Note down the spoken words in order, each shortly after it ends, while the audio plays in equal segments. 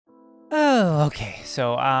Oh, okay.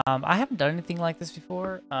 So, I haven't done anything like this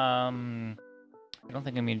before. I don't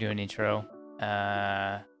think I'm gonna do an intro.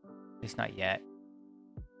 At least not yet.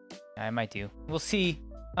 I might do. We'll see.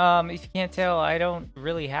 If you can't tell, I don't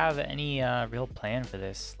really have any real plan for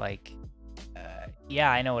this. Like,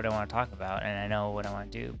 yeah, I know what I want to talk about, and I know what I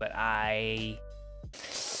want to do, but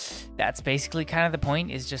that's basically kind of the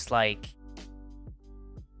point. Is just like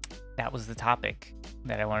that was the topic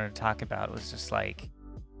that I wanted to talk about. It was just like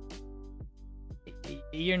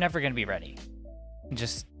you're never gonna be ready.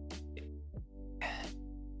 Just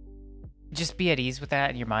be at ease with that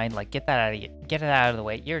in your mind. Like, get it out of the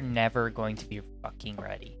way. You're never going to be fucking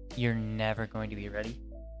ready. You're never going to be ready.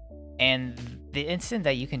 And the instant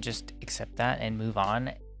that you can just accept that and move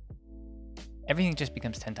on, everything just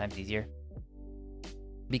becomes 10 times easier.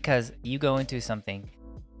 Because you go into something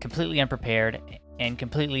completely unprepared and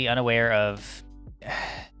completely unaware of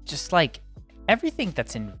just like everything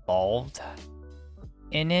that's involved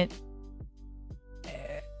in it.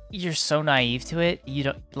 You're so naive to it. You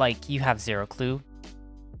don't like, you have zero clue.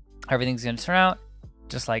 Everything's gonna turn out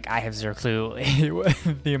just like I have zero clue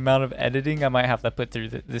the amount of editing I might have to put through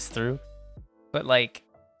this through. But like,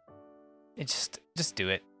 it's just do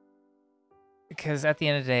it. Because at the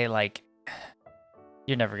end of the day, like,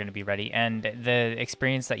 you're never gonna be ready, and the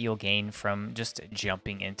experience that you'll gain from just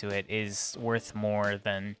jumping into it is worth more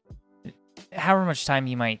than however much time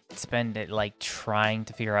you might spend it like trying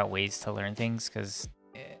to figure out ways to learn things. Because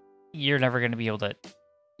you're never going to be able to,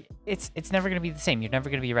 it's never going to be the same. You're never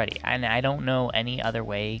going to be ready. And I don't know any other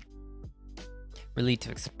way really to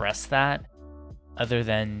express that other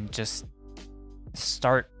than just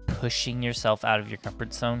start pushing yourself out of your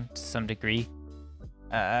comfort zone to some degree.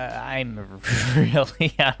 I'm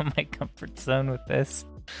really out of my comfort zone with this.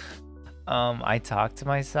 I talk to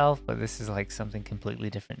myself, but this is like something completely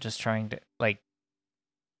different. Just trying to like,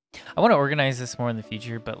 I want to organize this more in the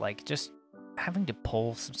future, but like just having to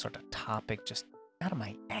pull some sort of topic just out of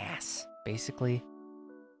my ass, basically,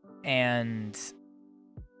 and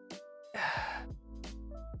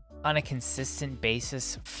on a consistent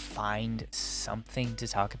basis find something to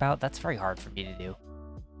talk about, that's very hard for me to do.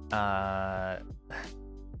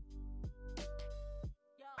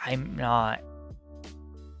 I'm not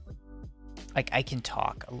like, I can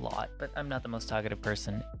talk a lot, but I'm not the most talkative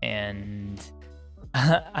person, and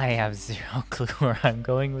I have zero clue where I'm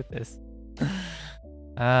going with this.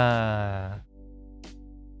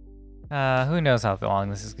 Who knows how long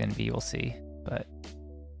this is gonna be, we'll see. But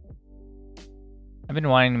I've been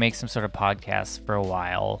wanting to make some sort of podcast for a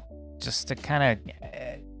while, just to kind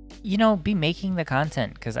of, be making the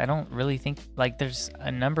content, because I don't really think, like, there's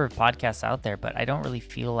a number of podcasts out there, but I don't really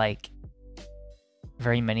feel like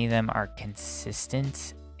very many of them are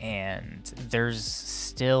consistent, and there's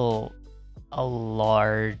still a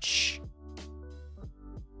large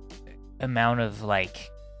amount of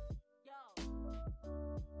like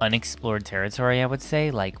unexplored territory, I would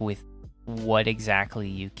say, like with what exactly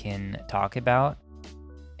you can talk about.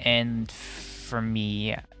 And for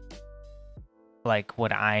me, like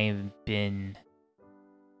what I've been,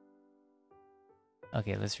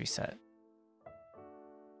 okay, let's reset.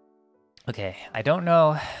 Okay, I don't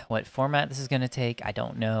know what format this is gonna take. I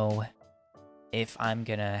don't know if I'm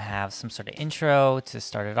gonna have some sort of intro to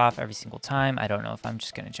start it off every single time. I don't know if I'm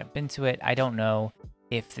just gonna jump into it. I don't know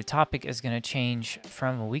if the topic is gonna change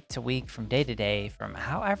from week to week, from day to day, from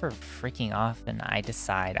however freaking often I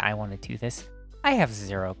decide I want to do this. I have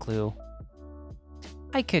zero clue.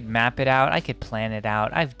 I could map it out. I could plan it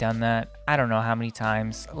out. I've done that. I don't know how many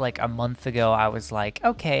times. Like a month ago, I was like,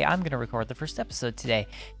 okay, I'm gonna record the first episode today.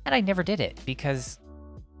 And I never did it because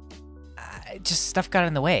just stuff got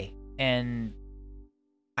in the way. And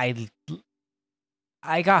I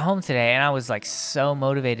got home today and I was like so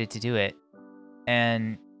motivated to do it.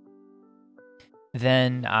 And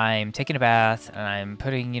then I'm taking a bath and I'm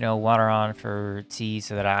putting, water on for tea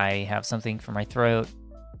so that I have something for my throat.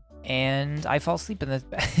 And I fall asleep in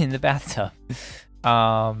the bathtub.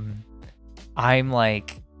 I'm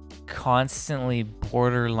like constantly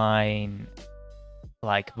borderline,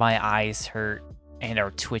 like my eyes hurt and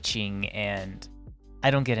are twitching and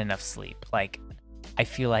I don't get enough sleep. Like I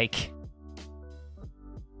feel like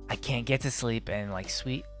I can't get to sleep, and like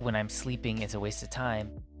when I'm sleeping is a waste of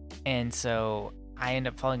time. And so I end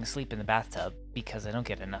up falling asleep in the bathtub because I don't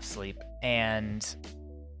get enough sleep. And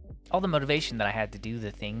all the motivation that I had to do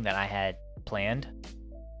the thing that I had planned,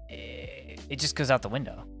 it just goes out the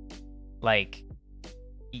window. Like,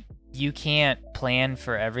 you can't plan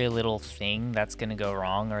for every little thing that's going to go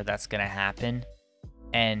wrong or that's going to happen.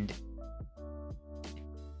 And,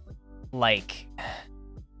 like,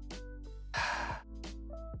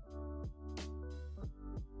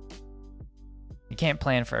 can't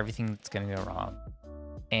plan for everything that's gonna go wrong,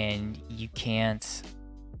 and you can't.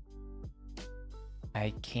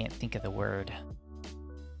 I can't think of the word.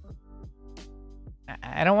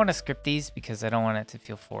 I don't want to script these because I don't want it to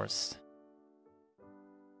feel forced.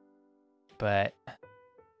 But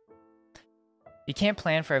you can't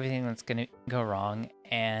plan for everything that's going to go wrong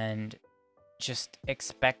and just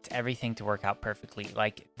expect everything to work out perfectly.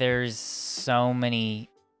 Like there are so many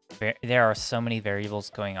variables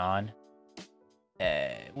going on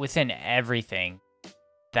within everything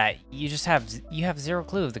that you have zero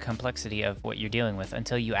clue of the complexity of what you're dealing with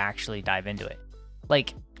until you actually dive into it.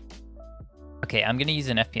 Like, okay, I'm gonna use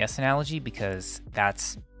an FPS analogy because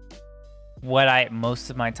that's what most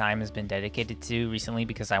of my time has been dedicated to recently,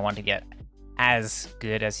 because I want to get as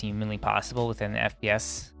good as humanly possible within the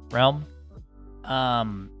FPS realm.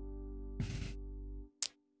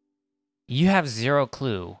 You have zero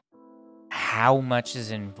clue how much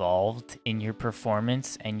is involved in your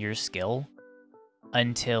performance and your skill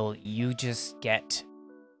until you just get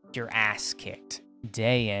your ass kicked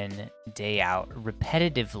day in, day out,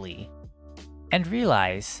 repetitively, and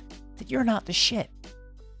realize that you're not the shit.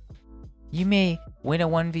 You may win a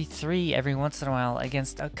 1v3 every once in a while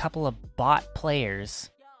against a couple of bot players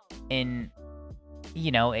in,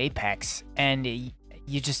 Apex, and you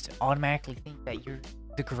just automatically think that you're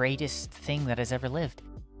the greatest thing that has ever lived.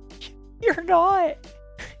 You're not.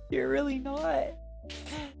 You're really not.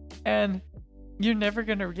 And you're never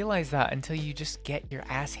going to realize that until you just get your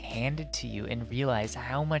ass handed to you and realize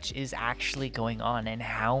how much is actually going on and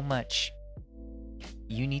how much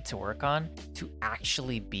you need to work on to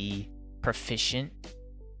actually be proficient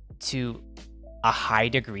to a high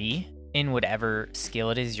degree in whatever skill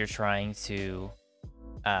it is you're trying to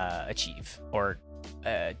achieve or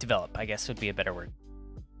develop, I guess would be a better word.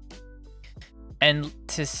 And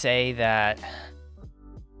to say that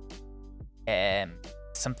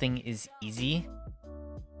something is easy,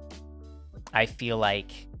 I feel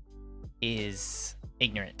like is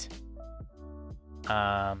ignorant.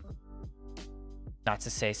 Not to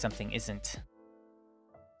say something isn't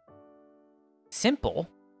simple.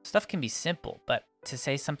 Stuff can be simple, but to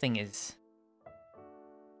say something is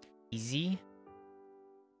easy,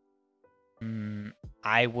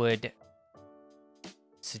 I would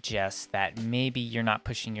suggest that maybe you're not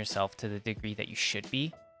pushing yourself to the degree that you should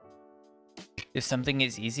be. If something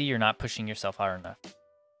is easy, you're not pushing yourself hard enough.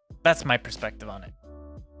 That's my perspective on it.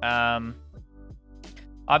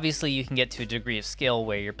 Obviously, you can get to a degree of skill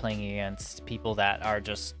where you're playing against people that are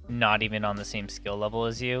just not even on the same skill level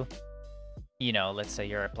as you. Let's say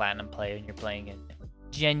you're a platinum player and you're playing in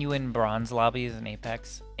genuine bronze lobbies in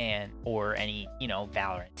Apex or any,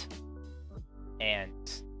 Valorant.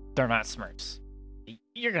 And they're not Smurfs.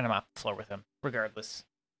 You're going to mop the floor with them, regardless.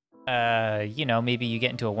 Maybe you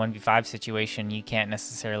get into a 1v5 situation, you can't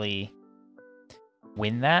necessarily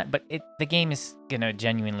win that, but the game is going to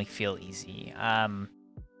genuinely feel easy. I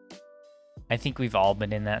think we've all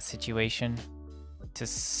been in that situation to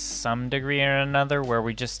some degree or another where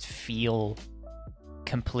we just feel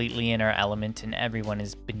completely in our element and everyone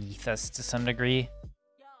is beneath us to some degree.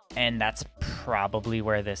 And that's probably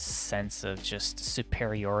where this sense of just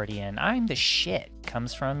superiority and I'm the shit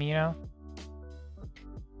comes from,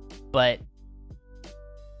 But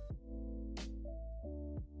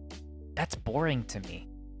that's boring to me.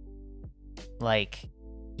 Like,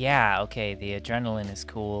 yeah, okay, the adrenaline is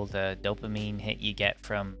cool, the dopamine hit you get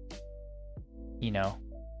from,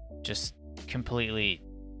 just completely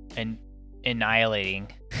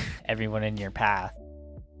annihilating everyone in your path.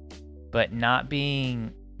 But not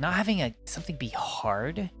having something be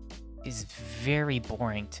hard is very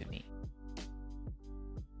boring to me.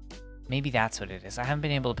 Maybe that's what it is. I haven't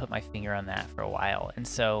been able to put my finger on that for a while. And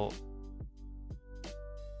so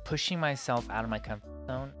pushing myself out of my comfort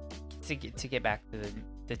zone to get back to the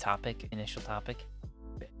initial topic,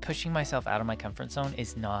 pushing myself out of my comfort zone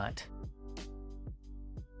is not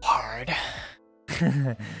hard.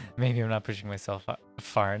 Maybe I'm not pushing myself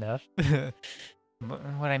far enough.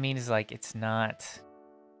 What I mean is it's not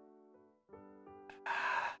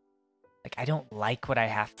I don't like what I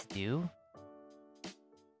have to do,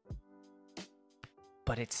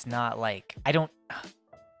 but it's not I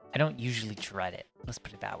don't usually dread it. Let's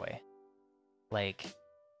put it that way.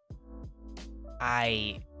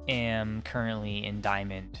 I am currently in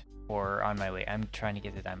Diamond or on my way. I'm trying to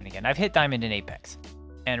get to Diamond again. I've hit Diamond in Apex.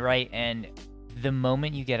 And the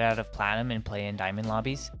moment you get out of Platinum and play in Diamond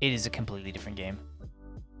lobbies, it is a completely different game.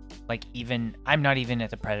 I'm not even at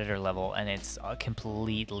the Predator level and it's a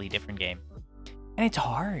completely different game. And it's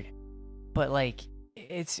hard. But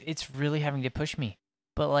it's really having to push me.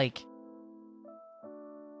 But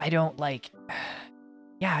I don't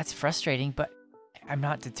yeah, it's frustrating, but I'm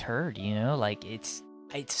not deterred, you know? Like it's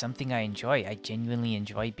something I enjoy. I genuinely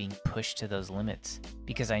enjoy being pushed to those limits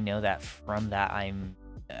because I know that from that I'm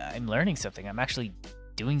learning something. I'm actually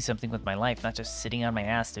doing something with my life, not just sitting on my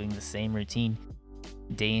ass doing the same routine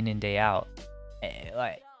day in and day out.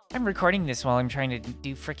 Like I'm recording this while I'm trying to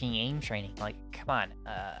do freaking aim training. Like, come on.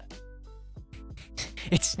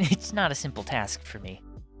 It's not a simple task for me.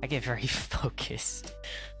 I get very focused.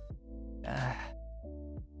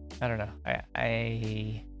 I don't know.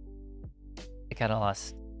 I kind of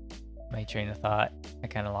lost my train of thought. I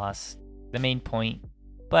kind of lost the main point.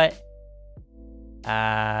 But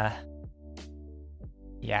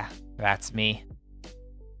yeah, that's me.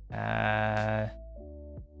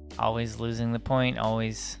 Always losing the point,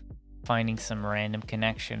 always finding some random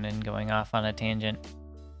connection and going off on a tangent.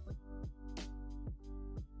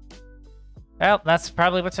 Well, that's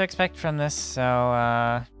probably what to expect from this.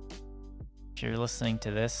 So, if you're listening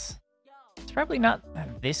to this, it's probably not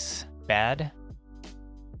this bad.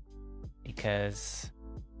 Because,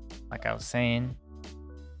 like I was saying,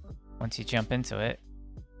 once you jump into it,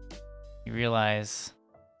 you realize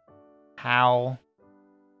how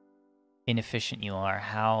inefficient you are,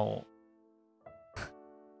 how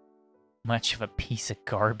much of a piece of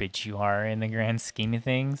garbage you are in the grand scheme of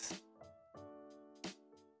things.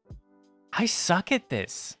 I suck at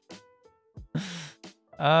this.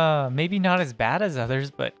 Maybe not as bad as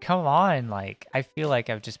others, but come on, like, I feel like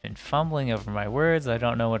I've just been fumbling over my words. I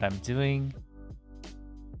don't know what I'm doing.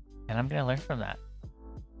 And I'm gonna learn from that.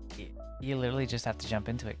 You literally just have to jump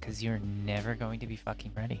into it because you're never going to be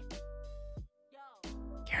fucking ready.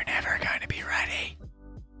 You're never going to be ready.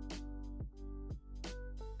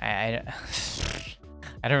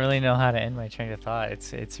 I don't really know how to end my train of thought.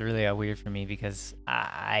 It's really weird for me because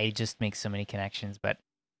I just make so many connections, but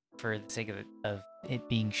for the sake of it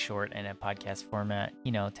being short in a podcast format,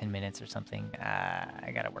 you know, 10 minutes or something,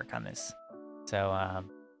 I gotta work on this. So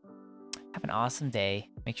have an awesome day.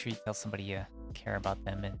 Make sure you tell somebody you care about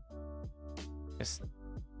them and just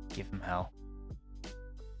give them hell.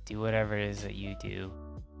 Do whatever it is that you do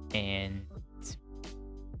and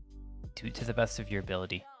do it to the best of your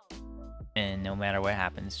ability. And no matter what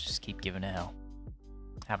happens, just keep giving it hell.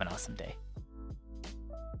 Have an awesome day.